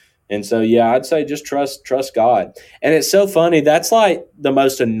And so, yeah, I'd say just trust God. And it's so funny. That's like the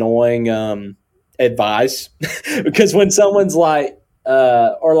most annoying advice because when someone's like,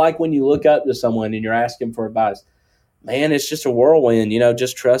 or like when you look up to someone and you're asking for advice, man, it's just a whirlwind,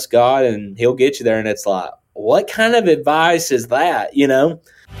 just trust God and he'll get you there. And it's like, what kind of advice is that,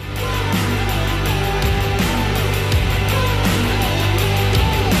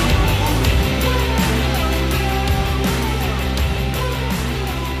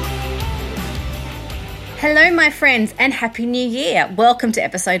 Hello, my friends, and Happy New Year. Welcome to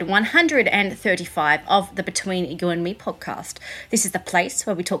episode 135 of the Between You and Me podcast. This is the place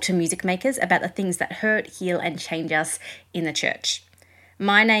where we talk to music makers about the things that hurt, heal, and change us in the church.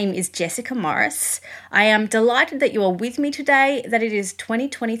 My name is Jessica Morris. I am delighted that you are with me today, that it is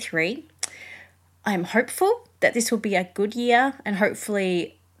 2023. I am hopeful that this will be a good year and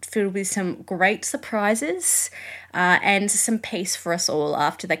hopefully filled with some great surprises and some peace for us all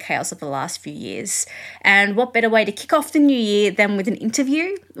after the chaos of the last few years. And what better way to kick off the new year than with an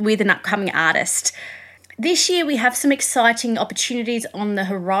interview with an upcoming artist. This year we have some exciting opportunities on the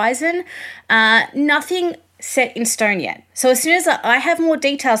horizon. Nothing set in stone yet. So as soon as I have more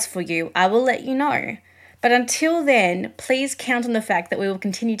details for you, I will let you know. But until then, please count on the fact that we will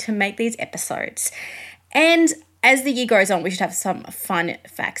continue to make these episodes. And as the year goes on, we should have some fun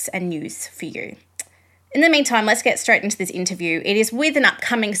facts and news for you. In the meantime, let's get straight into this interview. It is with an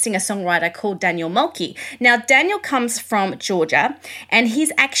upcoming singer-songwriter called Daniel Mulkey. Now, Daniel comes from Georgia, and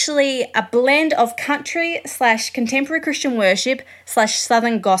he's actually a blend of country/contemporary Christian worship /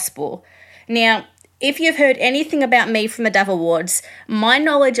 Southern gospel. Now, if you've heard anything about me from the Dove Awards, my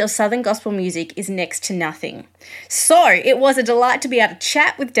knowledge of Southern gospel music is next to nothing. So it was a delight to be able to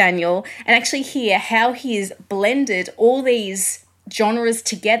chat with Daniel and actually hear how he's blended all these genres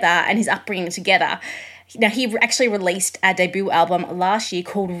together and his upbringing together. Now, he actually released a debut album last year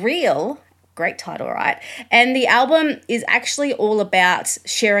called Real. Great title, right? And the album is actually all about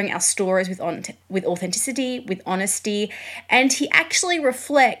sharing our stories with authenticity, with honesty, and he actually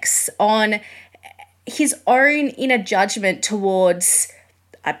reflects on his own inner judgment towards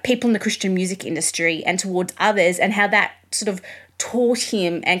people in the Christian music industry and towards others, and how that sort of taught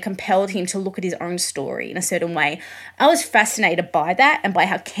him and compelled him to look at his own story in a certain way. I was fascinated by that and by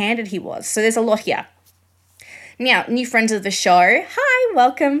how candid he was. So there's a lot here. Now, new friends of the show, hi,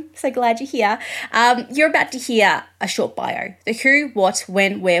 welcome. So glad you're here. You're about to hear a short bio, the who, what,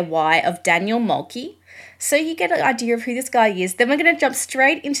 when, where, why of Daniel Mulkey. So you get an idea of who this guy is. Then we're going to jump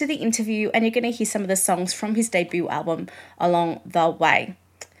straight into the interview and you're going to hear some of the songs from his debut album along the way.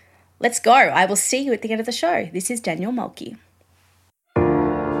 Let's go. I will see you at the end of the show. This is Daniel Mulkey.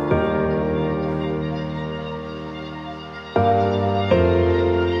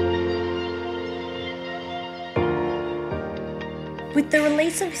 With the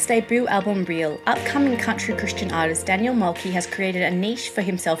release of his debut album Real, upcoming country Christian artist Daniel Mulkey has created a niche for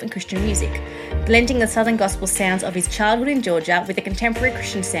himself in Christian music, blending the Southern gospel sounds of his childhood in Georgia with the contemporary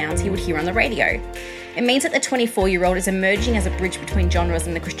Christian sounds he would hear on the radio. It means that the 24-year-old is emerging as a bridge between genres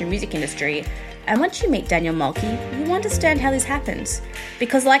in the Christian music industry. And once you meet Daniel Mulkey, you understand how this happens.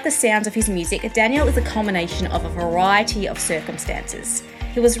 Because like the sounds of his music, Daniel is a culmination of a variety of circumstances.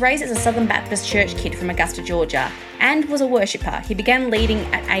 He was raised as a Southern Baptist church kid from Augusta, Georgia, and was a worshipper. He began leading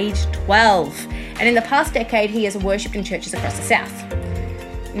at age 12, and in the past decade, he has worshipped in churches across the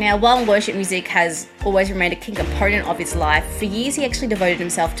South. Now, while worship music has always remained a key component of his life, for years he actually devoted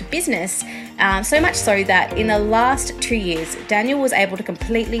himself to business, so much so that in the last 2 years, Daniel was able to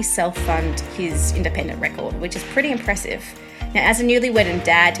completely self-fund his independent record, which is pretty impressive. Now, as a newlywed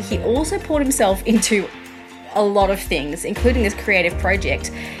dad, he also poured himself into a lot of things, including this creative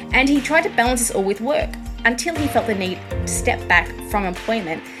project, and he tried to balance this all with work until he felt the need to step back from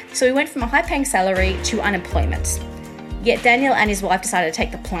employment. So he went from a high-paying salary to unemployment. Yet Daniel and his wife decided to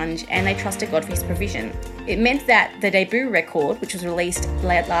take the plunge, and they trusted God for his provision. It meant that the debut record, which was released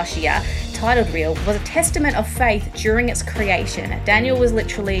late last year, titled Real, was a testament of faith during its creation. Daniel was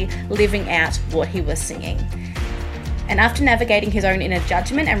literally living out what he was singing. And after navigating his own inner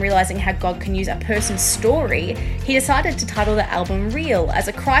judgment and realizing how God can use a person's story, he decided to title the album Real as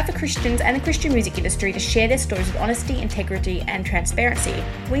a cry for Christians and the Christian music industry to share their stories with honesty, integrity, and transparency.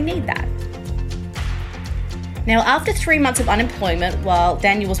 We need that. Now, after 3 months of unemployment while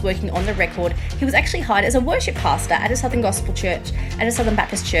Daniel was working on the record, he was actually hired as a worship pastor at a Southern Gospel church, at a Southern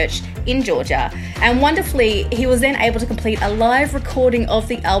Baptist church in Georgia. And wonderfully, he was then able to complete a live recording of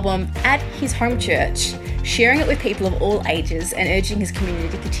the album at his home church, sharing it with people of all ages and urging his community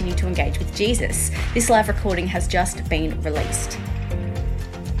to continue to engage with Jesus. This live recording has just been released.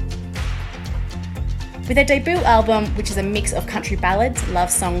 With their debut album, which is a mix of country ballads,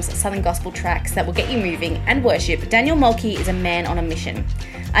 love songs, southern gospel tracks that will get you moving, and worship, Daniel Mulkey is a man on a mission.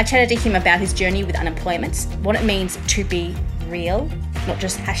 I chatted to him about his journey with unemployment, what it means to be real, not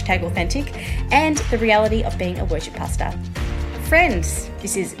just #authentic, and the reality of being a worship pastor. Friends,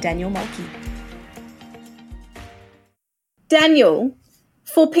 this is Daniel Mulkey. Daniel,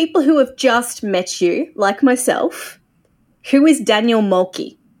 for people who have just met you, like myself, who is Daniel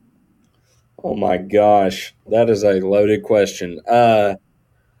Mulkey? Oh my gosh, that is a loaded question.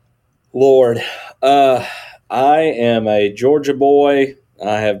 Lord, I am a Georgia boy.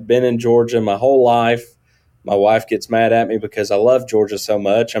 I have been in Georgia my whole life. My wife gets mad at me because I love Georgia so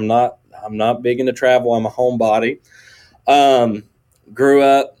much. I'm not big into travel. I'm a homebody. Grew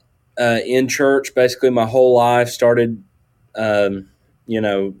up in church basically my whole life. Started,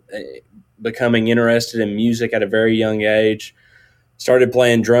 becoming interested in music at a very young age. Started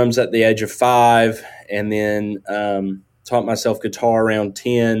playing drums at the age of 5, and then taught myself guitar around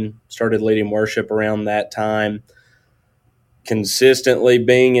 10. Started leading worship around that time. Consistently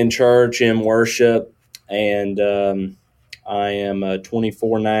being in church, in worship, and I am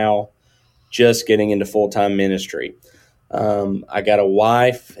 24 now, just getting into full-time ministry. I got a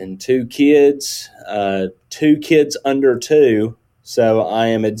wife and 2 kids, 2 kids under 2, so I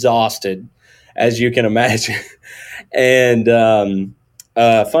am exhausted, as you can imagine. And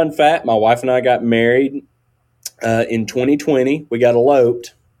fun fact, my wife and I got married in 2020. We got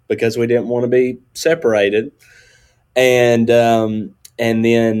eloped because we didn't want to be separated. And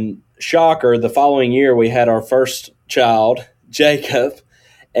then, shocker, the following year we had our first child, Jacob.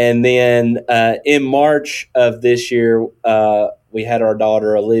 And then in March of this year, we had our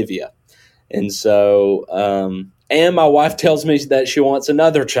daughter, Olivia. And so, and my wife tells me that she wants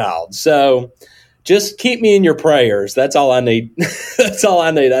another child. So just keep me in your prayers. That's all I need. That's all I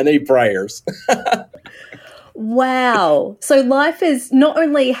need. I need prayers. Wow. So life is, not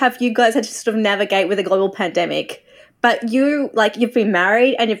only have you guys had to sort of navigate with a global pandemic, but you've been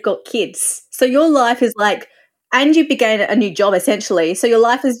married and you've got kids. So your life is and you began a new job essentially. So your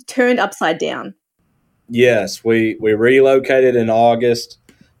life is turned upside down. Yes, we relocated in August,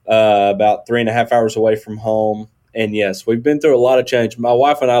 about 3.5 hours away from home. And yes, we've been through a lot of change. My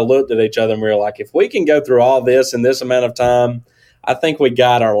wife and I looked at each other and we were like, if we can go through all this in this amount of time, I think we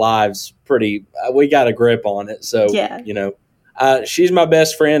got our lives we got a grip on it. So, yeah. She's my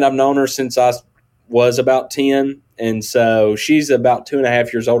best friend. I've known her since I was about 10. And so she's about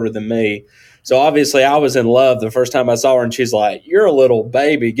 2.5 years older than me. So obviously I was in love the first time I saw her, and she's like, you're a little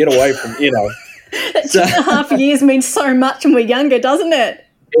baby, get away from, That 2.5 years means so much when we're younger, doesn't it?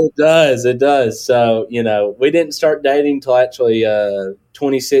 It does. So, we didn't start dating till actually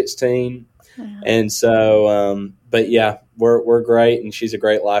 2016. Wow. And so, but yeah, we're great, and she's a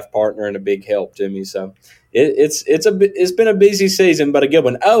great life partner and a big help to me. So it's been a busy season, but a good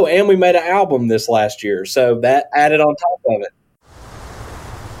one. Oh, and we made an album this last year, so that added on top of it.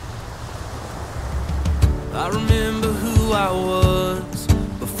 I remember who I was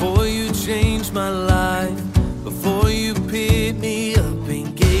before you changed my life, before you picked me up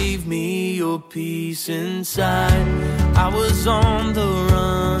and gave me your peace inside. I was on the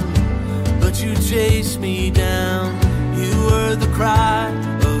run, but you chased me down. You were the cry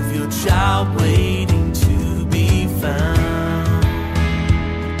of your child waiting to be found.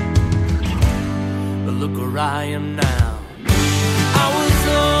 But look where I am now. I was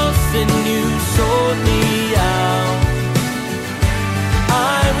lost and you sought me out.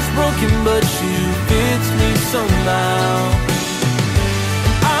 I was broken but you fixed me somehow.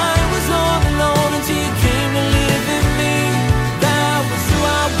 I was all alone until you came to live in me. That was who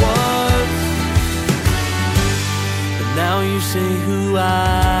I was. But now you say who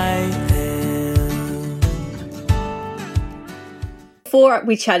I am. Before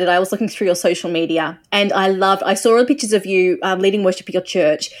we chatted, I was looking through your social media, and I saw all the pictures of you leading worship at your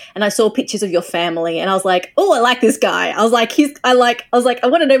church, and I saw pictures of your family, and I was like, oh, I like this guy. I was like, I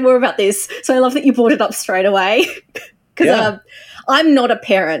want to know more about this. So I love that you brought it up straight away, because I'm not a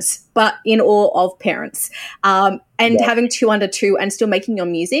parent, but in awe of parents. Having 2 under 2 and still making your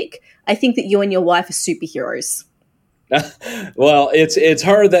music, I think that you and your wife are superheroes. Well, it's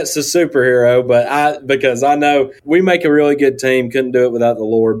her that's the superhero, but because I know we make a really good team. Couldn't do it without the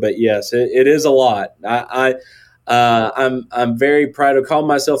Lord. But yes, it is a lot. I'm very proud to call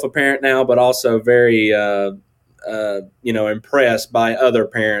myself a parent now, but also very impressed by other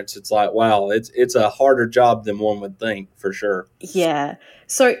parents. It's like, wow, it's a harder job than one would think, for sure. Yeah.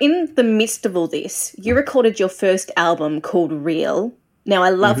 So in the midst of all this, you recorded your first album called Real. Now, I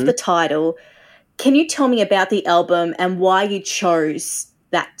love the title. Can you tell me about the album and why you chose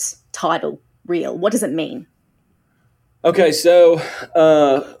that title? real? What does it mean? Okay, so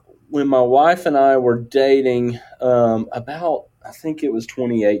when my wife and I were dating, about, I think it was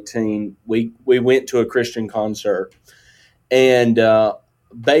 2018, we went to a Christian concert. And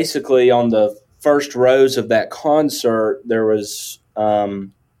basically on the first rows of that concert, there was a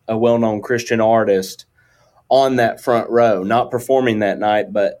well-known Christian artist on that front row, not performing that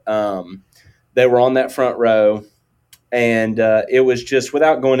night, but they were on that front row. And it was just,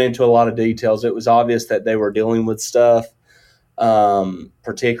 without going into a lot of details, it was obvious that they were dealing with stuff,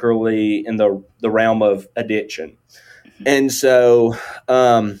 particularly in the realm of addiction. And so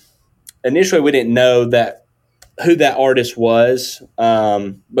initially we didn't know who that artist was,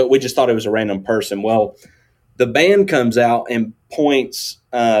 but we just thought it was a random person. Well, the band comes out and points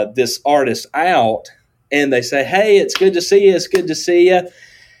this artist out, and they say, "Hey, it's good to see you. It's good to see you."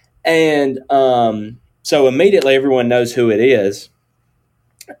 And so immediately everyone knows who it is.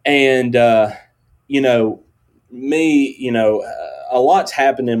 And, a lot's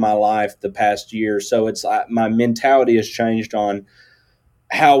happened in my life the past year. So it's my mentality has changed on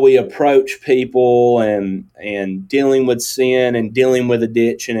how we approach people and dealing with sin and dealing with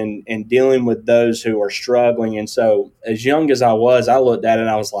addiction and dealing with those who are struggling. And so as young as I was, I looked at it and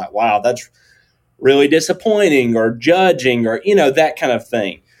I was like, wow, that's really disappointing, or judging, or, that kind of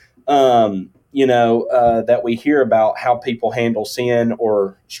thing. That we hear about how people handle sin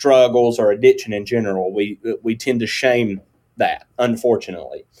or struggles or addiction in general. We tend to shame that,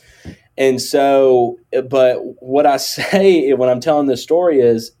 unfortunately. And so, but what I say when I'm telling this story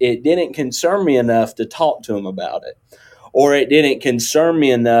is, it didn't concern me enough to talk to him about it, or it didn't concern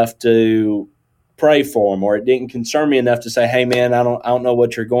me enough to pray for him, or it didn't concern me enough to say, "Hey man, I don't know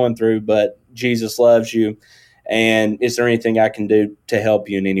what you're going through, but Jesus loves you. And is there anything I can do to help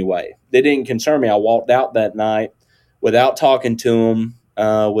you in any way?" They didn't concern me. I walked out that night without talking to him,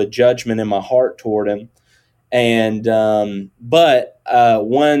 with judgment in my heart toward him. And but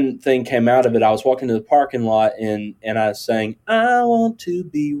one thing came out of it. I was walking to the parking lot and I was saying, "I want to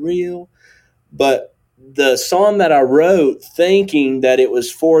be real." But the song that I wrote, thinking that it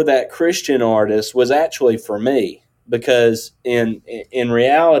was for that Christian artist, was actually for me. Because in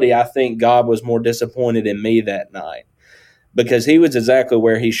reality, I think God was more disappointed in me that night, because he was exactly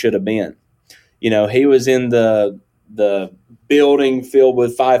where he should have been. He was in the building filled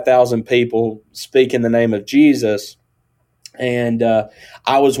with 5,000 people speaking the name of Jesus. And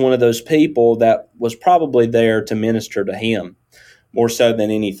I was one of those people that was probably there to minister to him more so than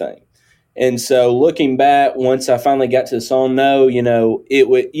anything. And so looking back, once I finally got to the song, it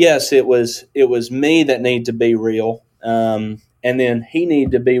was me that needed to be real. And then he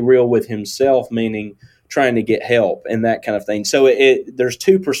needed to be real with himself, meaning trying to get help and that kind of thing. So there's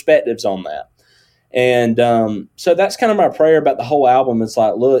two perspectives on that. And so that's kind of my prayer about the whole album. It's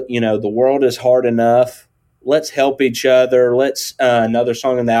like, look, the world is hard enough. Let's help each other. Another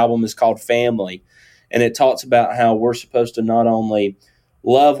song on the album is called Family. And it talks about how we're supposed to not only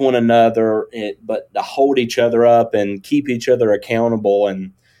love one another, but to hold each other up and keep each other accountable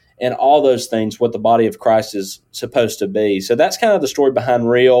and all those things, what the body of Christ is supposed to be. So that's kind of the story behind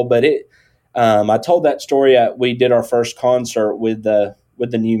Real. But I told that story we did our first concert with the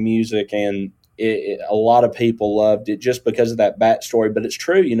new music, and a lot of people loved it just because of that backstory. But it's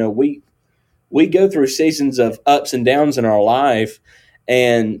true, we go through seasons of ups and downs in our life,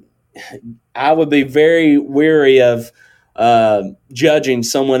 and I would be very weary of judging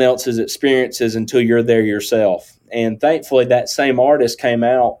someone else's experiences until you're there yourself. And thankfully, that same artist came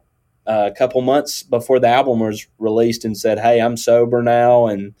out a couple months before the album was released and said, "Hey, I'm sober now,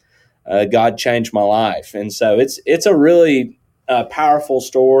 and God changed my life." And so it's a really powerful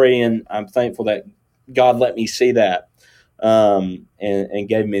story, and I'm thankful that God let me see that and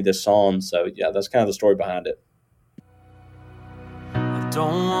gave me this song. So yeah, that's kind of the story behind it. I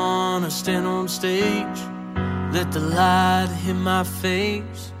don't want to stand on stage, let the light hit my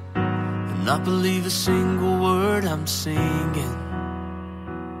face, and not believe a single word I'm singing.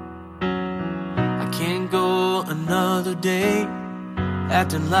 I can't go another day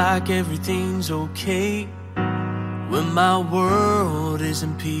acting like everything's okay when my world is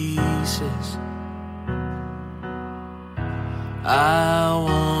in pieces. I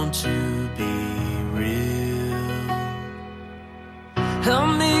want to be real. Help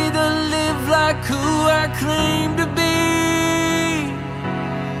me to live like who I claim to be.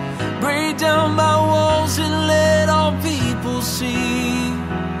 Break down my walls and let all people see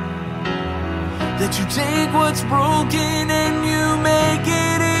that you take what's broken and you make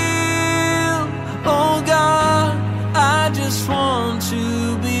it heal. Oh God, I just want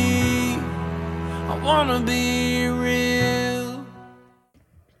to be, I want to be real.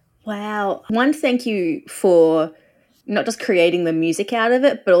 Wow. Well, one, thank you for not just creating the music out of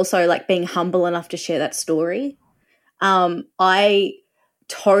it, but also like being humble enough to share that story. I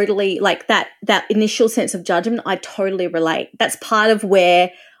totally like that initial sense of judgment. I totally relate. That's part of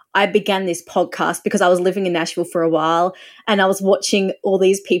where I began this podcast, because I was living in Nashville for a while and I was watching all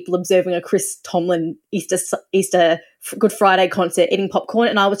these people observing a Chris Tomlin Easter Good Friday concert, eating popcorn.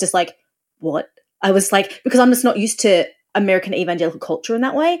 And I was just like, what? I was like, because I'm just not used to American evangelical culture in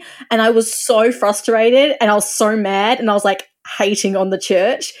that way. And I was so frustrated and I was so mad and I was like hating on the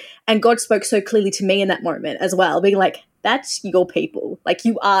church. And God spoke so clearly to me in that moment as well, being like, that's your people. Like,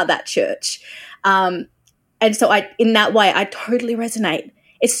 you are that church. And so in that way, I totally resonate.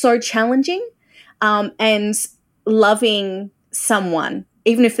 It's so challenging, and loving someone,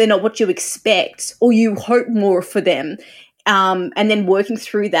 even if they're not what you expect or you hope more for them, and then working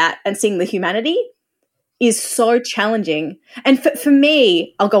through that and seeing the humanity is so challenging. And for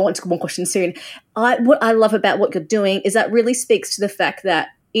me, I'll go on to one question soon. What I love about what you're doing is that really speaks to the fact that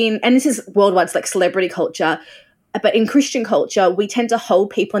and this is worldwide, it's like celebrity culture, but in Christian culture, we tend to hold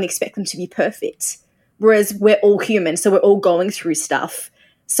people and expect them to be perfect, whereas we're all human, so we're all going through stuff.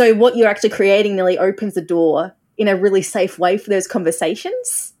 So what you're actually creating nearly opens the door in a really safe way for those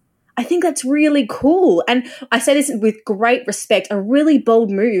conversations. I think that's really cool. And I say this with great respect, a really bold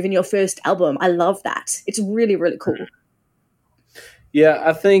move in your first album. I love that. It's really, really cool. Yeah,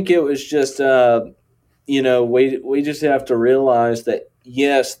 I think it was just, we just have to realize that,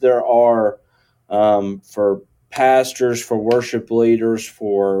 yes, there are, for pastors, for worship leaders,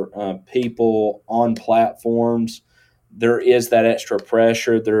 for people on platforms, there is that extra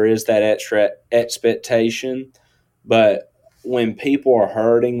pressure, there is that extra expectation. But when people are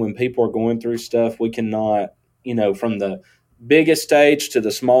hurting, when people are going through stuff, we cannot, from the biggest stage to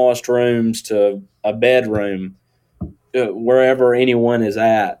the smallest rooms to a bedroom, wherever anyone is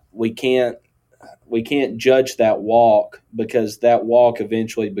at, we can't judge that walk, because that walk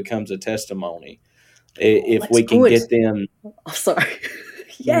eventually becomes a testimony. If we can get them. Oh, sorry.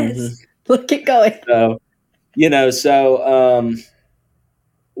 Yes. Mm-hmm. Look, keep going.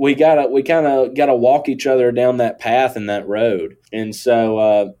 We kind of gotta walk each other down that path and that road. And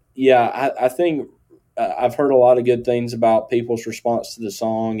so, I think I've heard a lot of good things about people's response to the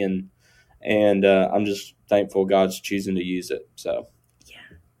song, and I'm just thankful God's choosing to use it. So.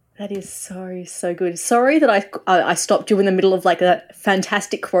 That is so good. Sorry that I stopped you in the middle of like a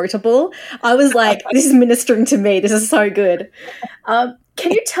fantastic quotable. I was like, this is ministering to me. This is so good.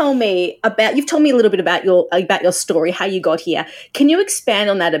 Can you tell me you've told me a little bit about your story, how you got here. Can you expand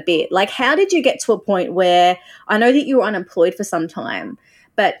on that a bit? Like, how did you get to a point where, I know that you were unemployed for some time,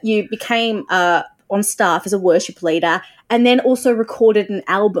 but you became on staff as a worship leader and then also recorded an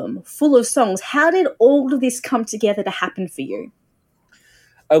album full of songs. How did all of this come together to happen for you?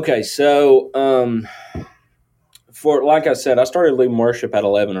 Okay, so like I said, I started leading worship at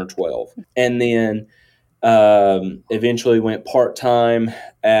 11 or 12, and then eventually went part-time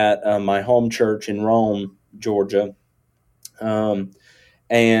at my home church in Rome, Georgia, and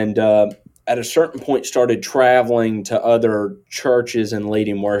at a certain point started traveling to other churches and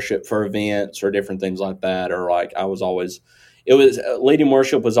leading worship for events or different things like that. Or like leading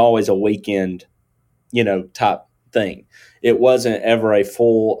worship was always a weekend, type thing. It wasn't ever a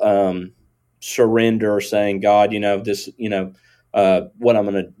full surrender saying, God, this is what I'm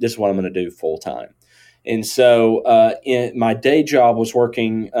going to do full time. And so in my day job was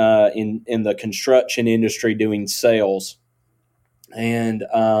working in the construction industry doing sales. And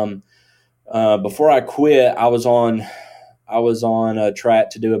before I quit, I was on a track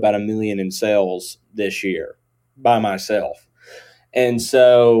to do about $1 million in sales this year by myself. And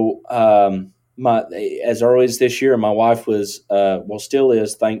so as early as this year, my wife was, still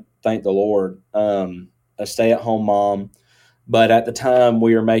is, thank the Lord, a stay-at-home mom. But at the time,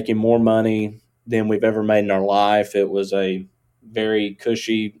 we were making more money than we've ever made in our life. It was a very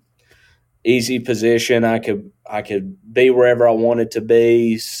cushy, easy position. I could be wherever I wanted to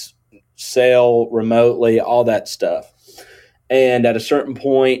be, sell remotely, all that stuff. And at a certain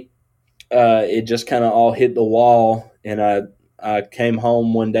point, it just kind of all hit the wall, and I came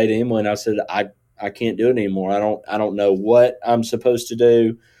home one day to Emily and I said, I can't do it anymore. I don't know what I'm supposed to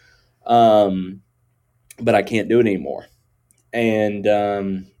do, but I can't do it anymore. And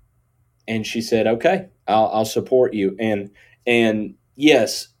she said, okay, I'll support you. And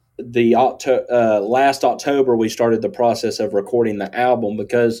yes, last October we started the process of recording the album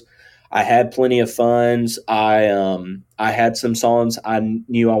because I had plenty of funds. I had some songs I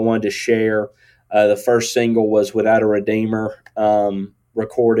knew I wanted to share. The first single was Without a Redeemer,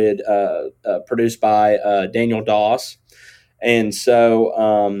 recorded, produced by Daniel Doss. And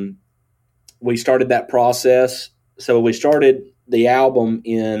so we started that process. So we started the album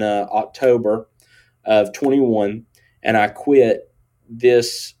in October of 21, and I quit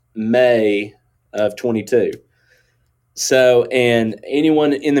this May of 22. So, and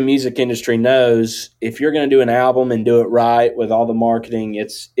anyone in the music industry knows if you're going to do an album and do it right with all the marketing,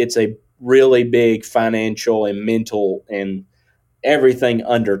 it's a really big financial and mental and everything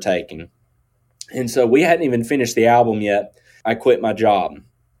undertaking. And so we hadn't even finished the album yet. I quit my job,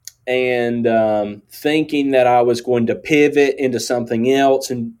 and thinking that I was going to pivot into something else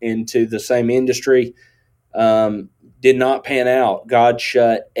and into the same industry, did not pan out. God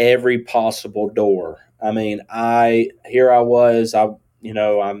shut every possible door. I mean, I'm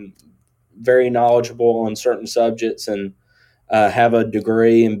very knowledgeable on certain subjects and have a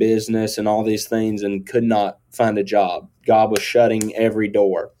degree in business and all these things, and could not find a job. God was shutting every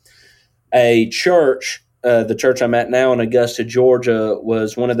door. A church, the church I'm at now in Augusta, Georgia,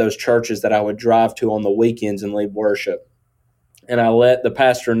 was one of those churches that I would drive to on the weekends and lead worship. And I let the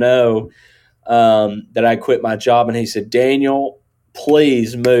pastor know that I quit my job, and he said, "Daniel,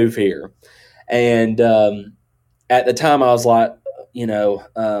 please move here." And at the time, I was like,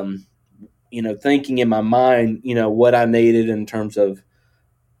 thinking in my mind, what I needed in terms of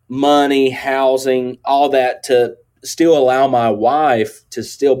money, housing, all that to still allow my wife to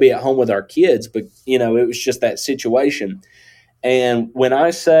still be at home with our kids. But, it was just that situation. And when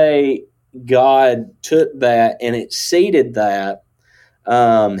I say God took that and exceeded that,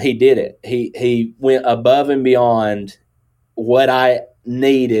 he did it. He went above and beyond what I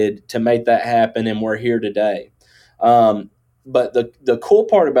needed to make that happen, and we're here today. But the cool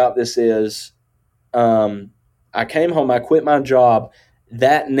part about this is I came home, I quit my job.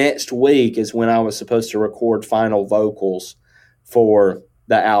 That next week is when I was supposed to record final vocals for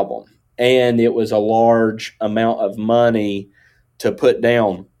the album. And it was a large amount of money to put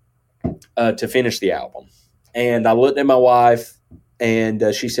down to finish the album. And I looked at my wife, and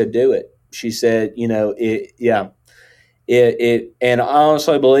she said, "Do it." She said, and I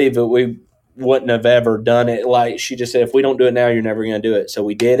honestly believe that we wouldn't have ever done it. Like she just said, if we don't do it now, you're never going to do it. So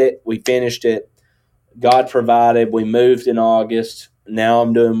we did it. We finished it. God provided. We moved in August. Now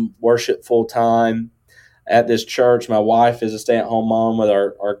I'm doing worship full time at this church. My wife is a stay-at-home mom with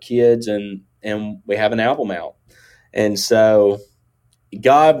our kids, and we have an album out. And so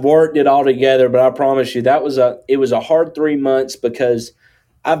God worked it all together. But I promise you, it was a hard 3 months because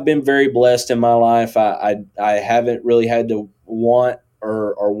I've been very blessed in my life. I haven't really had to want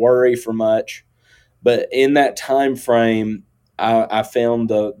or worry for much, but in that time frame, I found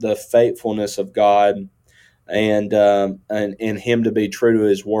the faithfulness of God and Him to be true to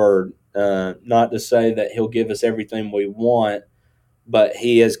His word. Not to say that He'll give us everything we want, but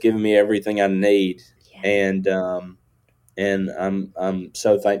He has given me everything I need, and I'm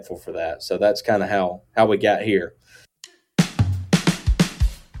so thankful for that. So that's kind of how we got here.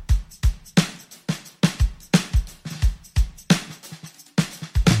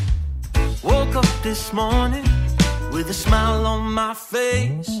 Woke up this morning with a smile on my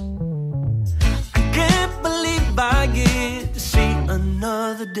face. I can't believe I get to see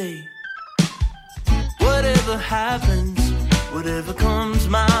another day. Whatever happens, whatever comes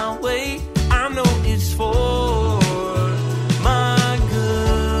my way, I know it's for my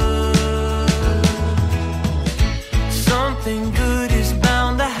good. Something good is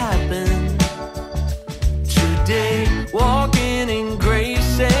bound to happen today. Walking in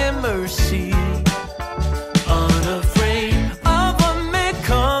grace and mercy, unafraid of what may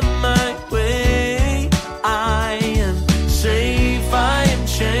come my way. I am safe, I am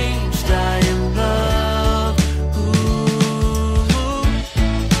changed, I am loved. Ooh.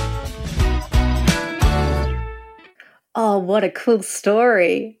 Oh, what a cool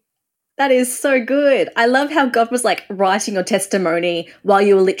story. That is so good. I love how God was like writing your testimony while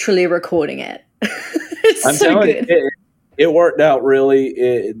you were literally recording it. It's I'm so good. It worked out really.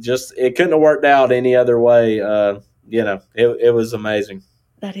 It couldn't have worked out any other way. It was amazing.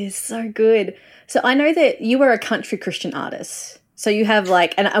 That is so good. So I know that you were a country Christian artist. So you have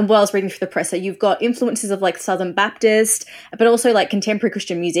like, and while I was reading through the presser, you've got influences of like Southern Baptist, but also like contemporary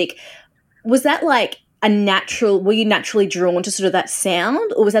Christian music. Was that like were you naturally drawn to sort of that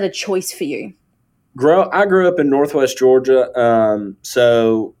sound, or was that a choice for you? I grew up in Northwest Georgia.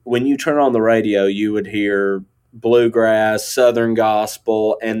 So when you turn on the radio, you would hear bluegrass, Southern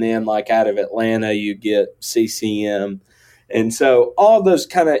gospel, and then like out of Atlanta, you get CCM. And so all those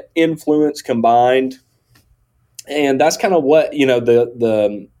kind of influence combined. And that's kind of what,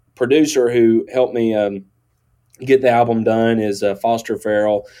 the producer who helped me get the album done is Foster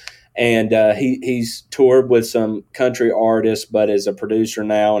Farrell. And he's toured with some country artists, but is a producer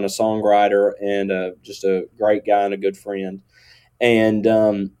now and a songwriter, and just a great guy and a good friend.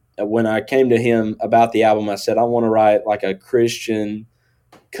 And when I came to him about the album, I said, I want to write like a Christian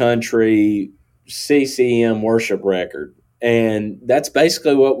country CCM worship record. And that's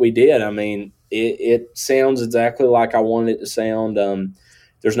basically what we did. I mean, it sounds exactly like I wanted it to sound.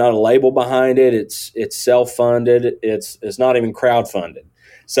 There's not a label behind it. It's self-funded. It's not even crowdfunded.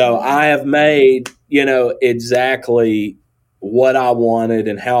 So I have made, exactly what I wanted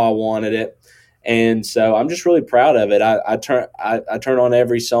and how I wanted it. And so I'm just really proud of it. I turn on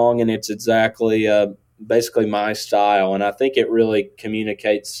every song, and it's exactly basically my style. And I think it really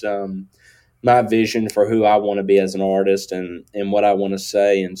communicates my vision for who I want to be as an artist and what I want to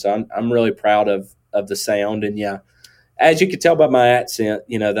say. And so I'm really proud of the sound. And yeah, as you can tell by my accent,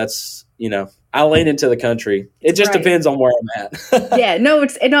 that's, I lean into the country. It just depends on where I'm at. Yeah,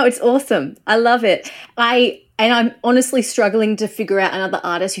 it's awesome. I love it. I'm honestly struggling to figure out another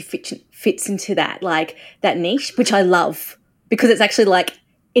artist who fits into that, like that niche, which I love, because it's actually like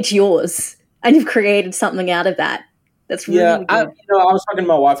it's yours and you've created something out of that. That's really good. I was talking to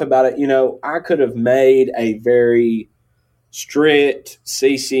my wife about it. I could have made a very strict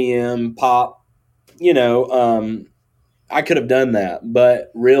CCM pop, I could have done that,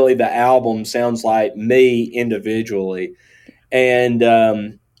 but really the album sounds like me individually. And,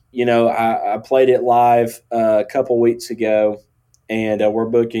 I played it live a couple weeks ago, and we're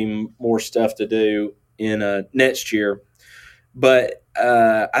booking more stuff to do in next year. But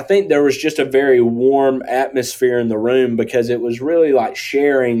I think there was just a very warm atmosphere in the room, because it was really like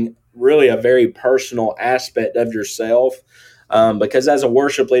sharing really a very personal aspect of yourself. Because as a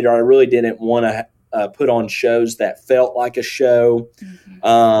worship leader, I really didn't want to put on shows that felt like a show.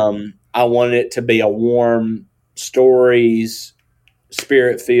 Mm-hmm. I wanted it to be a warm stories,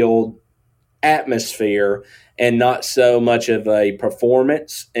 spirit-filled atmosphere, and not so much of a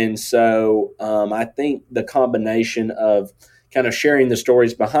performance. And so I think the combination of kind of sharing the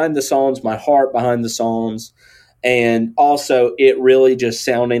stories behind the songs, my heart behind the songs, and also it really just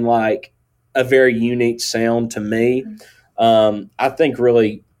sounding like a very unique sound to me, I think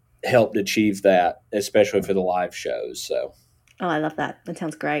really helped achieve that, especially for the live shows. So, I love that. That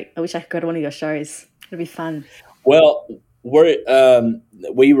sounds great. I wish I could go to one of your shows. It'd be fun. Well,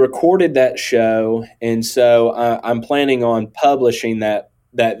 we recorded that show, and so I'm planning on publishing that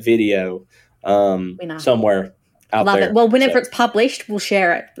video somewhere out love there. It. Well, whenever it's published, we'll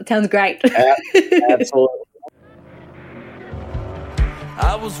share it. It sounds great. Absolutely.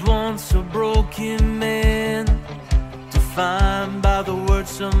 I was once a broken man, defined by the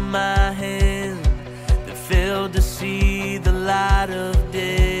words of my hand that failed to see the light of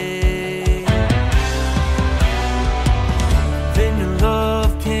day. Then your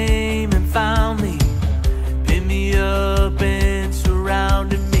love came and found me, picked me up and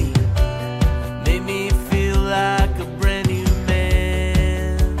surrounded me, made me feel like a brand new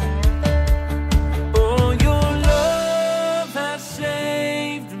man. Oh, your love has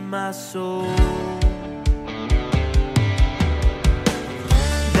saved my soul.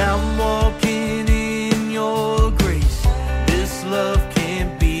 Now I'm walking in your grace. This love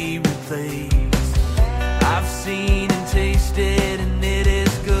can't be replaced. I've seen and tasted, and it is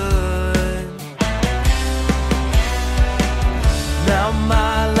good. Now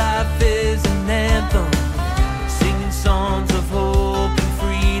my life is an anthem, singing songs of hope and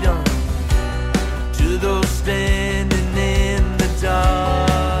freedom to those standing in the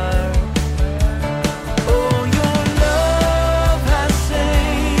dark.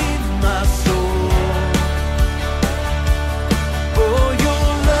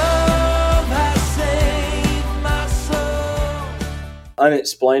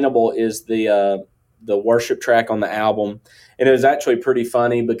 Unexplainable is the worship track on the album, and it was actually pretty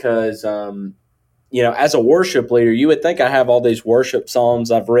funny because as a worship leader, you would think I have all these worship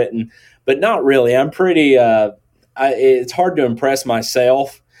songs I've written, but not really. I'm pretty it's hard to impress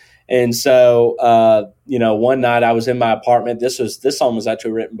myself. And so one night I was in my apartment. This song was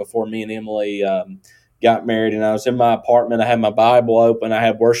actually written before me and Emily got married, and I was in my apartment. I had my Bible open, I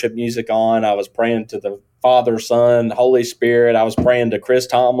had worship music on, I was praying to the Father, Son, Holy Spirit. I was praying to Chris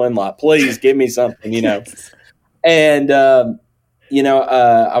Tomlin, like, please give me something, And, I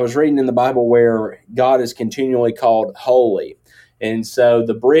was reading in the Bible where God is continually called holy. And so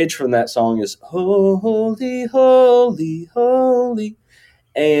the bridge from that song is holy, holy, holy.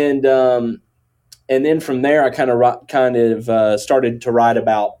 And then from there, I kind of started to write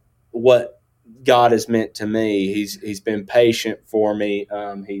about what God has meant to me. He's been patient for me.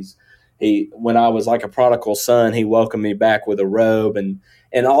 when I was like a prodigal son, he welcomed me back with a robe and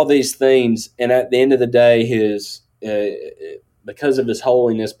all these things. And at the end of the day, because of his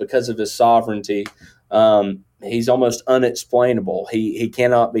holiness, because of his sovereignty, he's almost unexplainable. He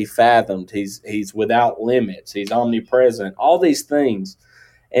cannot be fathomed. He's without limits. He's omnipresent. All these things.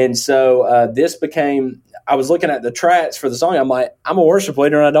 And so this became. I was looking at the tracks for the song. I'm like, I'm a worship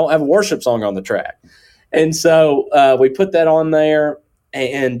leader, and I don't have a worship song on the track. And so we put that on there,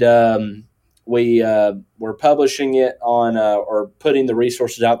 and we're publishing it on or putting the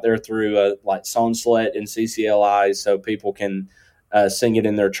resources out there through like Songslett and CCLI, so people can sing it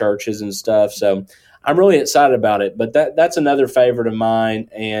in their churches and stuff. So I'm really excited about it. But that's another favorite of mine,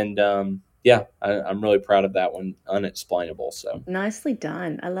 and I'm really proud of that one, Unexplainable. So nicely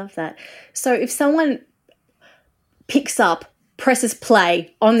done. I love that. So if someone presses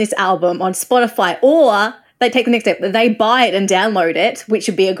play on this album on Spotify, or they take the next step, they buy it and download it, which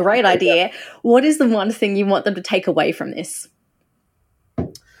would be a great idea. What is the one thing you want them to take away from this?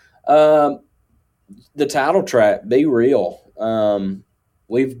 The title track, Be Real.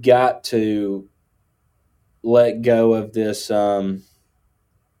 We've got to let go of this. As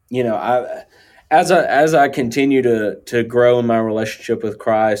I continue to grow in my relationship with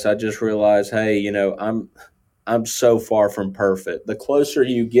Christ, I just realize, hey, I'm so far from perfect. The closer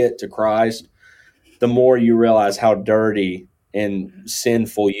you get to Christ, the more you realize how dirty and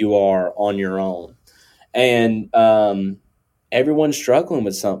sinful you are on your own. And everyone's struggling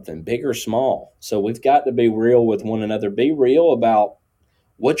with something, big or small. So we've got to be real with one another. Be real about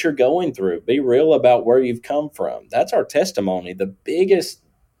what you're going through. Be real about where you've come from. That's our testimony. The biggest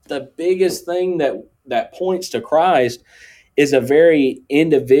thing that points to Christ is a very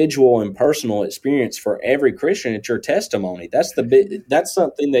individual and personal experience for every Christian. It's your testimony. That's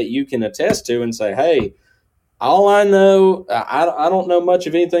something that you can attest to and say, hey, all I know, I don't know much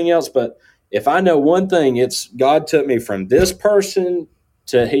of anything else, but if I know one thing, it's God took me from this person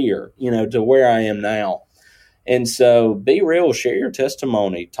to here, to where I am now. And so be real, share your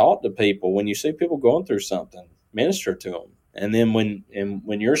testimony, talk to people. When you see people going through something, minister to them. And then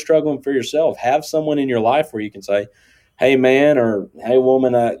when you're struggling for yourself, have someone in your life where you can say, hey man, or hey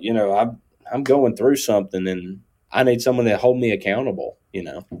woman, I'm going through something and I need someone to hold me accountable,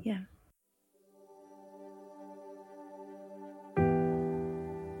 Yeah.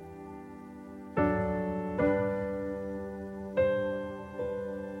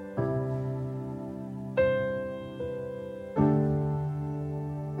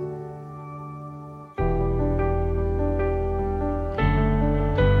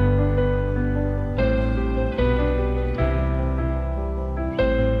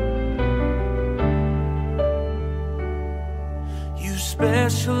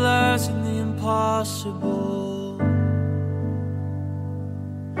 Specialize in the impossible,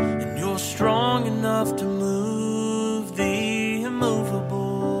 and you're strong enough to move the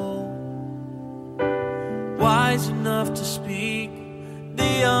immovable, wise enough to speak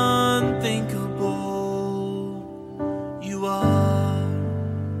the unthinkable. You are.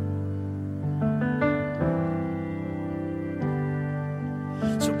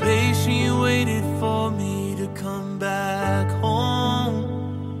 So patient you waited for me to come back home.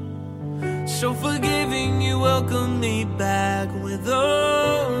 So forgiving you welcome me back with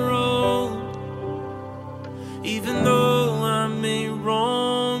a road. Even though I may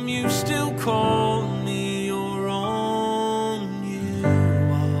roam, you still call me your own.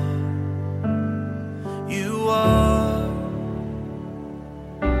 You are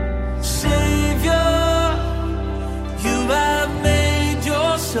Savior. You have made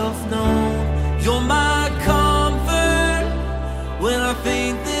yourself known. You're my comfort when I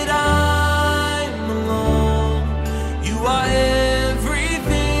think that I'm alone. You are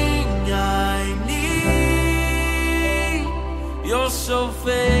everything I need. You're so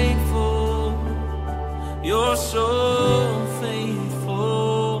faithful. You're so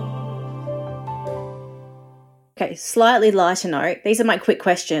faithful. Okay, slightly lighter note. These are my quick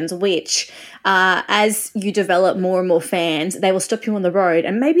questions, which as you develop more and more fans, they will stop you on the road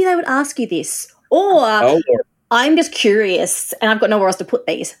and maybe they would ask you this. Or I'm just curious and I've got nowhere else to put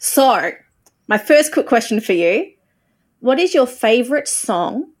these. So my first quick question for you, what is your favorite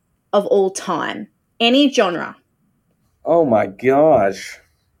song of all time? Any genre? Oh my gosh.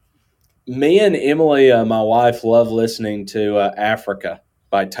 Me and Emily, my wife, love listening to Africa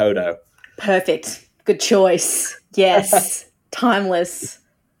by Toto. Perfect. Good choice. Yes. Timeless.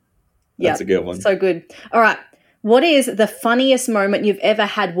 That's a good one. So good. All right. What is the funniest moment you've ever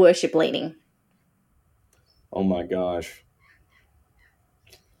had worship leading? Oh my gosh.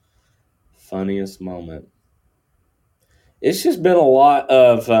 Funniest moment. It's just been a lot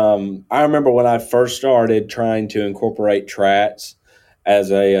of. I remember when I first started trying to incorporate tracks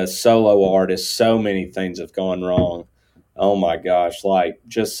as a solo artist, so many things have gone wrong. Oh my gosh, like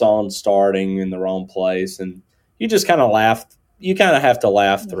just songs starting in the wrong place, and you just kind of laugh. You kind of have to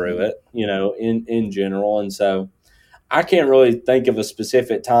laugh through it, in general. And so I can't really think of a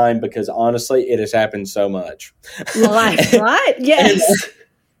specific time because honestly, it has happened so much. Life, right? Yes.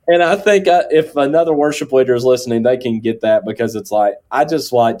 And I think if another worship leader is listening, they can get that because it's like, I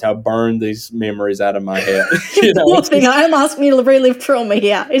just like to burn these memories out of my head. Poor thing, I'm asking you to relive trauma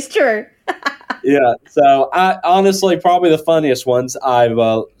here. It's true. Yeah. So I honestly, probably the funniest ones I've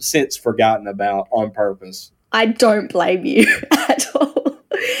since forgotten about on purpose. I don't blame you at all.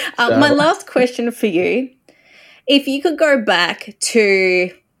 My last question for you, if you could go back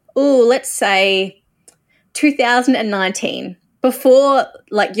to, let's say 2019, before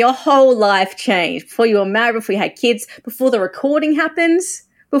like your whole life changed, before you were married, before you had kids, before the recording happens,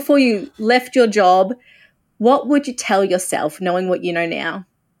 before you left your job, what would you tell yourself knowing what you know now?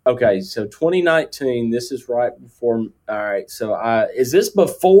 Okay, so 2019, this is right before. All right, so is this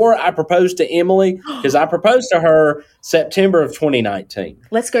before I proposed to Emily? Because I proposed to her September of 2019.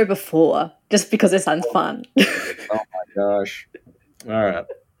 Let's go before, just because it sounds fun. Oh my gosh! All right.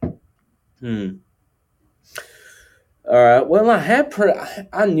 All right. Well,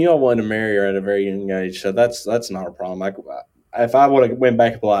 I knew I wanted to marry her at a very young age, so that's not a problem. If I would have went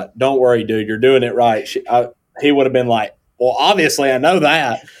back and be like, "Don't worry, dude, you're doing it right," he would have been like, "Well, obviously, I know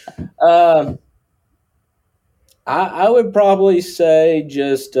that." I would probably say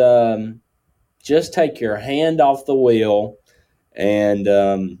just take your hand off the wheel and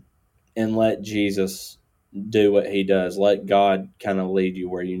let Jesus do what he does. Let God kind of lead you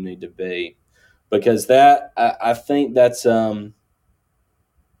where you need to be, because I think that's through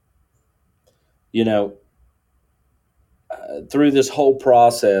this whole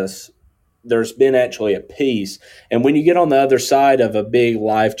process, there's been actually a peace. And when you get on the other side of a big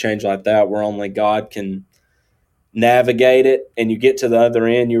life change like that, where only God can navigate it, and you get to the other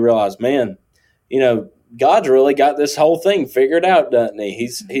end, you realize, man, God's really got this whole thing figured out, doesn't he?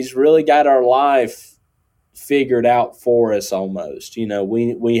 He's really got our life figured out for us almost.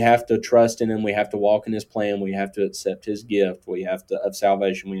 We have to trust in him. We have to walk in his plan. We have to accept his gift. Of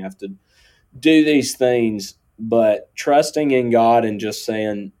salvation. We have to do these things, but trusting in God and just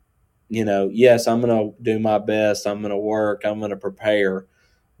saying, yes, I'm going to do my best. I'm going to work. I'm going to prepare.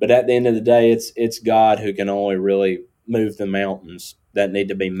 But at the end of the day, it's God who can only really move the mountains that need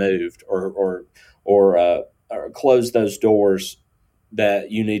to be moved, or close those doors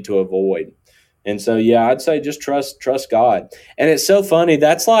that you need to avoid. And so, yeah, I'd say just trust God. And it's so funny.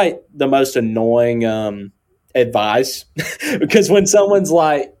 That's like the most annoying advice because when someone's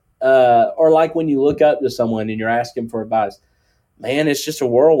like, or like when you look up to someone and you're asking for advice, man, it's just a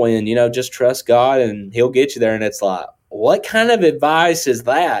whirlwind, just trust God and he'll get you there. And it's like, what kind of advice is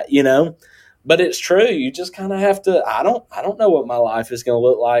that, But it's true. You just kind of have to, I don't know what my life is going to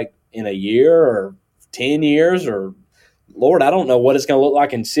look like in a year or 10 years, or Lord, I don't know what it's going to look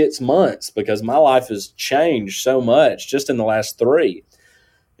like in 6 months, because my life has changed so much just in the last 3.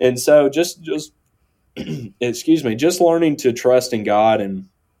 And so just excuse me, just learning to trust in God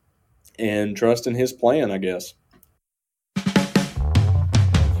and trust in his plan, I guess.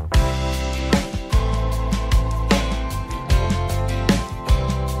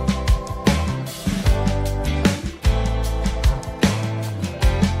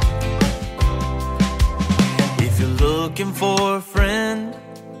 Looking for a friend,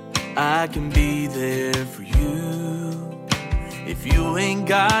 I can be there for you. If you ain't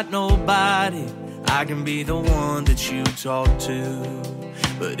got nobody, I can be the one that you talk to.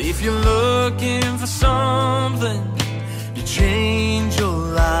 But if you're looking for something to change your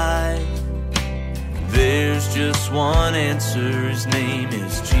life, there's just one answer. His name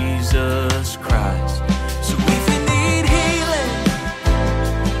is Jesus Christ. So if you need healing,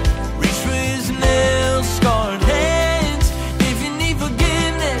 reach for his nail-scarred hands.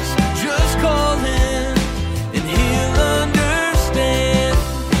 Call him and he'll understand.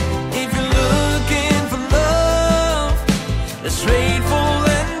 If you're looking for love that's faithful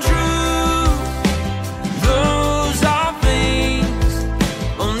and true, those are things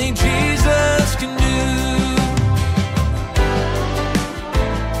only Jesus can do.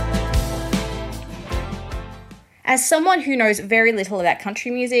 As someone who knows very little about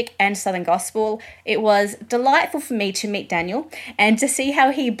country music and Southern gospel, it was delightful for me to meet Daniel and to see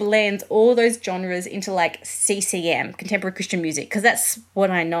how he blends all those genres into like CCM, contemporary Christian music, because that's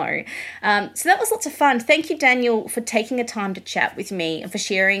what I know. So that was lots of fun. Thank you, Daniel, for taking the time to chat with me and for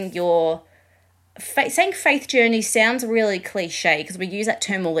sharing your saying faith journey sounds really cliche because we use that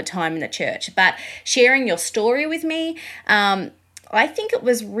term all the time in the church, but sharing your story with me, I think it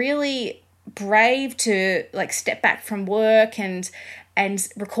was really brave to like step back from work and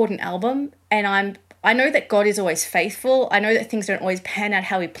record an album. And I know that God is always faithful. I know that things don't always pan out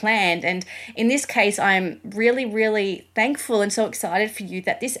how we planned. And in this case, I'm really, really thankful and so excited for you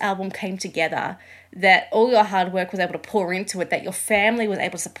that this album came together, that all your hard work was able to pour into it, that your family was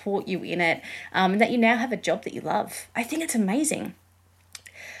able to support you in it, and that you now have a job that you love. I think it's amazing.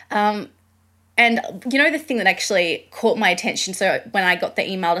 And you know, the thing that actually caught my attention, so when I got the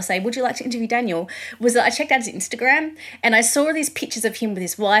email to say, would you like to interview Daniel, was that I checked out his Instagram and I saw these pictures of him with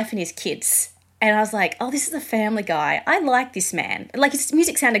his wife and his kids. And I was like, oh, this is a family guy. I like this man. Like, his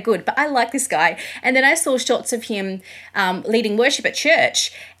music sounded good, but I like this guy. And then I saw shots of him leading worship at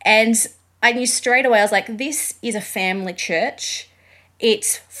church. And I knew straight away, I was like, this is a family church.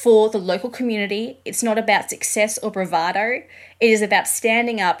 It's for the local community. It's not about success or bravado. It is about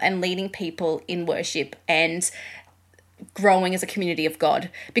standing up and leading people in worship and growing as a community of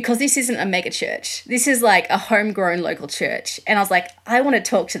God, because this isn't a mega church. This is like a homegrown local church. And I was like, I want to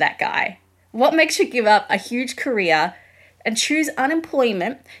talk to that guy. What makes you give up a huge career and choose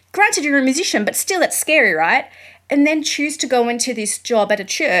unemployment? Granted, you're a musician, but still, it's scary, right? And then choose to go into this job at a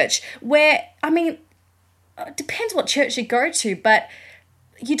church where, I mean, it depends what church you go to, but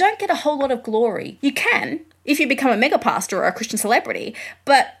you don't get a whole lot of glory. You can if you become a mega pastor or a Christian celebrity,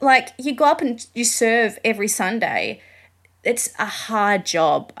 but like, you go up and you serve every Sunday. It's a hard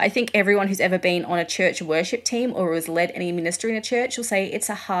job. I think everyone who's ever been on a church worship team or has led any ministry in a church will say it's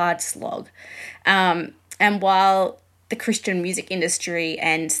a hard slog. And while the Christian music industry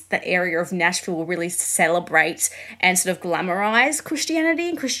and the area of Nashville will really celebrate and sort of glamorize Christianity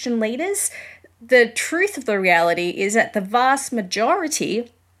and Christian leaders, the truth of the reality is that the vast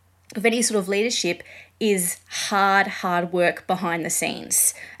majority of any sort of leadership is hard work behind the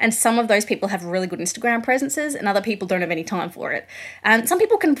scenes. And some of those people have really good Instagram presences and other people don't have any time for it. Some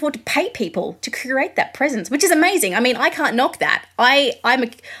people can afford to pay people to create that presence, which is amazing. I mean, I can't knock that. I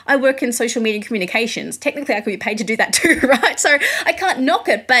work in social media communications. Technically, I could be paid to do that too, right? So I can't knock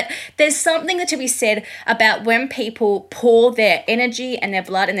it, but there's something to be said about when people pour their energy and their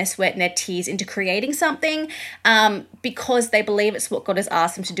blood and their sweat and their tears into creating something because they believe it's what God has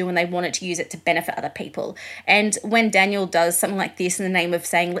asked them to do and they want it to use it to benefit other people. And when Daniel does something like this in the name of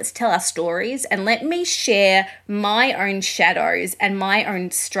saying, let's tell our stories and let me share my own shadows and my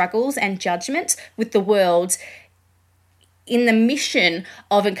own struggles and judgments with the world in the mission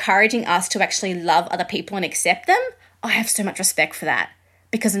of encouraging us to actually love other people and accept them, I have so much respect for that.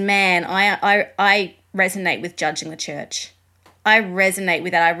 Because, man, I resonate with judging the church. I resonate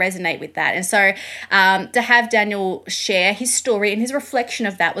with that. And so to have Daniel share his story and his reflection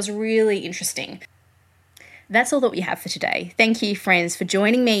of that was really interesting. That's all that we have for today. Thank you, friends, for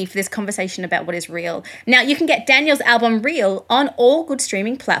joining me for this conversation about what is real. Now, you can get Daniel's album Real on all good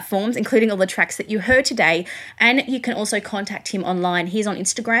streaming platforms, including all the tracks that you heard today. And you can also contact him online. He's on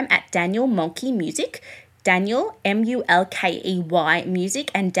Instagram at Daniel Mulkey Music, Daniel, Mulkey Music,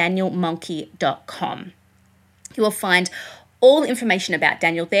 and danielmulkey.com. You will find all the information about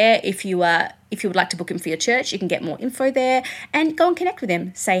Daniel there. If you would like to book him for your church, you can get more info there and go and connect with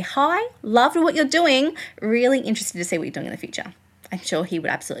him. Say hi, loved what you're doing, really interested to see what you're doing in the future. I'm sure he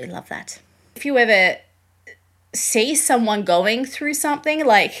would absolutely love that. If you ever see someone going through something,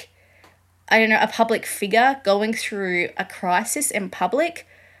 like, I don't know, a public figure going through a crisis in public,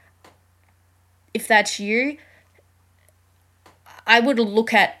 if that's you, I would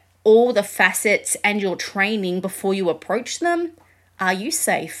look at all the facets and your training before you approach them. Are you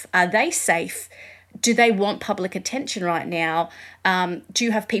safe? Are they safe? Do they want public attention right now? Do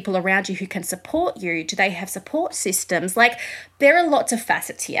you have people around you who can support you? Do they have support systems? Like, there are lots of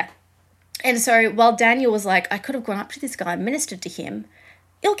facets here. And so while Daniel was like, I could have gone up to this guy and ministered to him,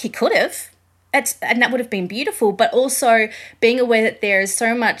 he could have. And that would have been beautiful. But also being aware that there is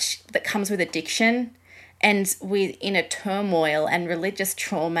so much that comes with addiction and with inner turmoil and religious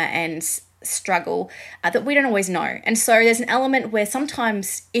trauma and struggle that we don't always know. And so there's an element where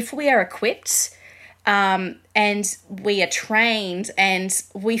sometimes if we are equipped and we are trained and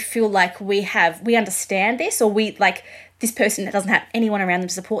we feel like we understand this, or we like this person that doesn't have anyone around them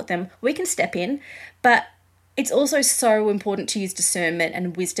to support them, we can step in. But it's also so important to use discernment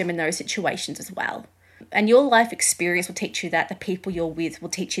and wisdom in those situations as well. And your life experience will teach you that. The people you're with will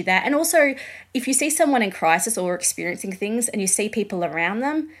teach you that. And also, if you see someone in crisis or experiencing things and you see people around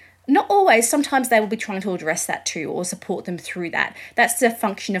them, not always, sometimes they will be trying to address that too or support them through that. That's the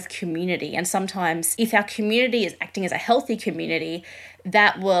function of community. And sometimes if our community is acting as a healthy community,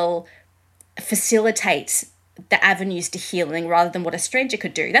 that will facilitate the avenues to healing rather than what a stranger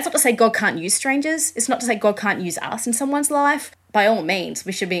could do. That's not to say God can't use strangers. It's not to say God can't use us in someone's life. By all means,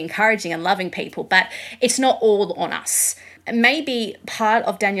 we should be encouraging and loving people, but it's not all on us. Maybe part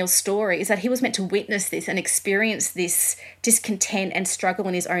of Daniel's story is that he was meant to witness this and experience this discontent and struggle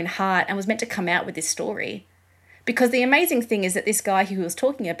in his own heart and was meant to come out with this story. Because the amazing thing is that this guy who he was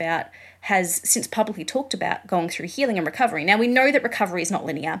talking about has since publicly talked about going through healing and recovery. Now, we know that recovery is not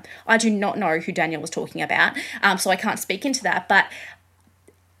linear. I do not know who Daniel was talking about, so I can't speak into that. But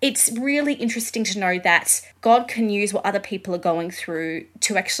it's really interesting to know that God can use what other people are going through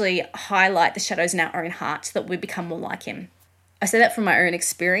to actually highlight the shadows in our own hearts so that we become more like him. I say that from my own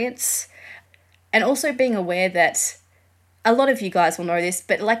experience, and also being aware that a lot of you guys will know this,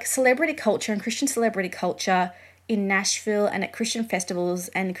 but like celebrity culture and Christian celebrity culture in Nashville and at Christian festivals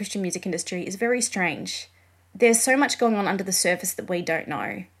and the Christian music industry is very strange. There's so much going on under the surface that we don't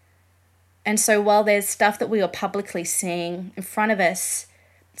know. And so while there's stuff that we are publicly seeing in front of us,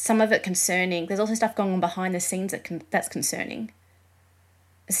 some of it concerning, there's also stuff going on behind the scenes that's concerning.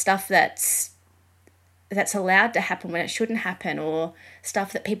 Stuff that's allowed to happen when it shouldn't happen, or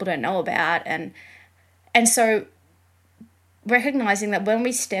stuff that people don't know about. And so recognizing that when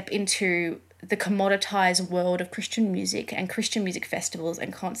we step into the commoditized world of Christian music and Christian music festivals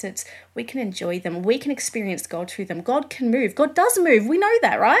and concerts, we can enjoy them. We can experience God through them. God can move. God does move. We know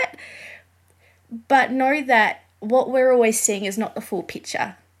that, right? But know that what we're always seeing is not the full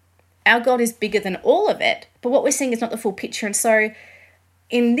picture. Our God is bigger than all of it, but what we're seeing is not the full picture. And so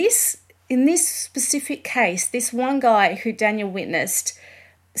in this specific case, this one guy who Daniel witnessed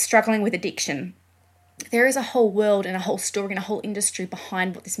struggling with addiction, there is a whole world and a whole story and a whole industry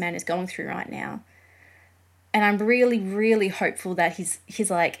behind what this man is going through right now. And I'm really, really hopeful that he's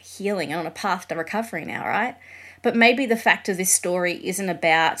like healing and on a path to recovery now, right? But maybe the fact of this story isn't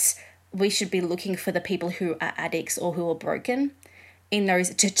about we should be looking for the people who are addicts or who are broken in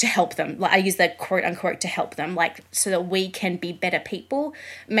those to help them. Like I use that quote unquote to help them, like so that we can be better people.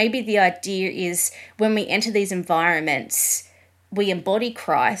 Maybe the idea is when we enter these environments, we embody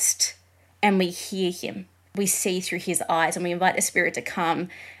Christ and we hear him. We see through his eyes and we invite the Spirit to come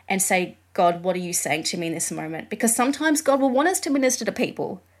and say, God, what are you saying to me in this moment? Because sometimes God will want us to minister to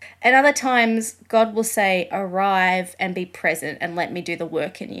people. And other times God will say, arrive and be present and let me do the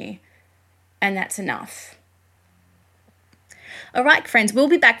work in you. And that's enough. All right, friends, we'll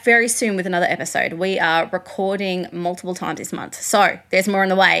be back very soon with another episode. We are recording multiple times this month, so there's more on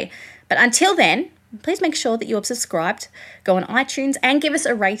the way. But until then, please make sure that you are subscribed. Go on iTunes and give us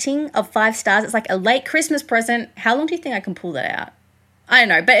a rating of 5 stars. It's like a late Christmas present. How long do you think I can pull that out? I don't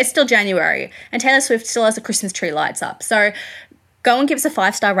know, but it's still January and Taylor Swift still has the Christmas tree lights up. So go and give us a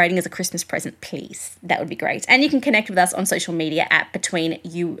 5-star rating as a Christmas present, please. That would be great. And you can connect with us on social media at Between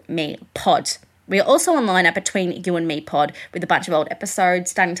You Me Pod. We are also online at Between You and Me Pod with a bunch of old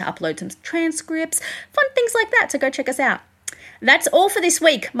episodes, starting to upload some transcripts, fun things like that. So go check us out. That's all for this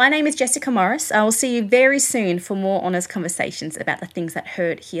week. My name is Jessica Morris. I will see you very soon for more honest conversations about the things that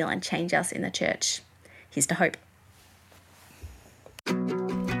hurt, heal, and change us in the church. Here's to hope.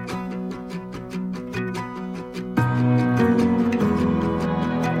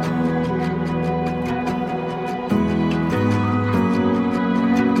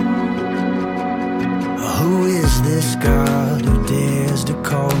 Who is this God who dares to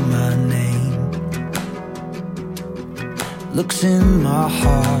call my name? Looks in my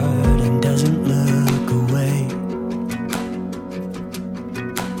heart and doesn't look away.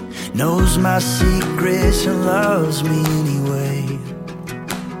 Knows my secrets and loves me anyway.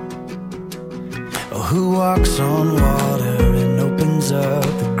 Oh, who walks on water and opens up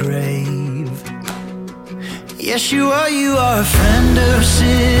the grave. Yeshua, you are a friend of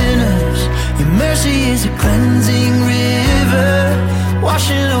sinners. Your mercy is a cleansing river,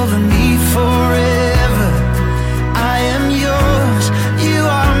 washing over me forever. I am yours, you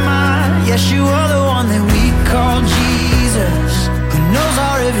are mine. Yes, you are the one that we call Jesus, who knows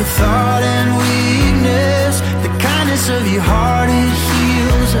our every thought and weakness. The kindness of your heart, it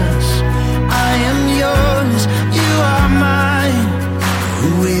heals us. I am yours, you are mine.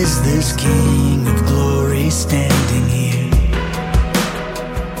 Who is this King of glory standing here?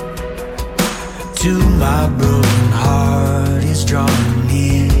 To my broken heart is drawing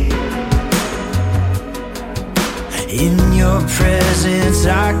near. In your presence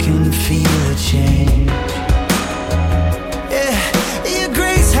I can feel a change. Yeah, your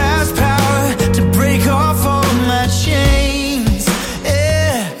grace has power to break off all my chains.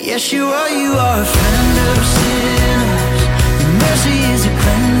 Yeah, Yeshua, you are a friend of sinners. Your mercy is a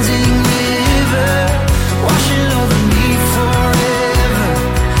cleansing river, washing over me forever.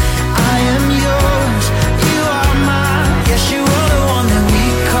 I am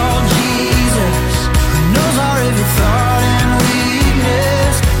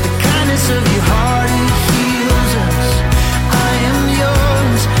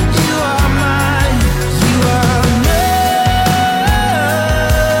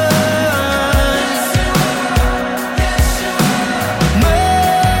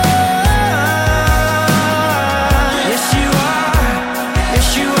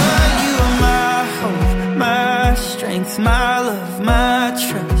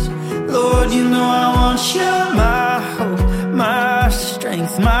want you, my hope, my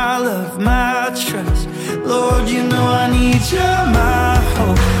strength, my love, my trust. Lord, you know I need you, my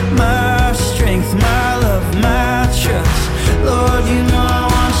hope, my strength, my love, my trust. Lord, you know I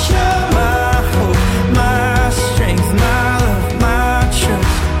want you, my hope, my strength, my love, my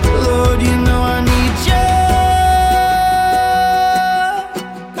trust. Lord, you know I need you.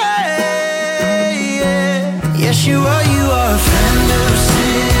 Hey, yeah. Yes, you are a friend of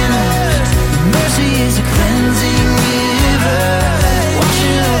sinners. Mercy is a cleansing river,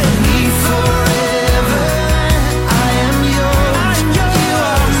 washing over me forever. I am yours, you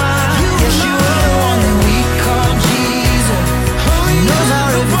are mine. Yes, you are the one that we call Jesus. He knows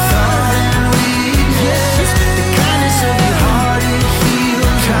our every thought and weakness. The kindness of your heart, it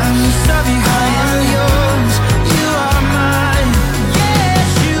heals us. I am yours, you are mine. Yes,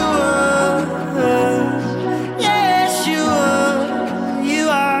 you are. Yes, you are.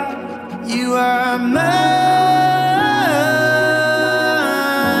 You are mine.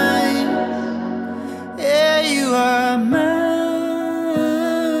 Yeah, you are mine.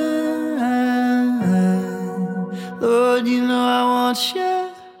 Lord, you know I want you.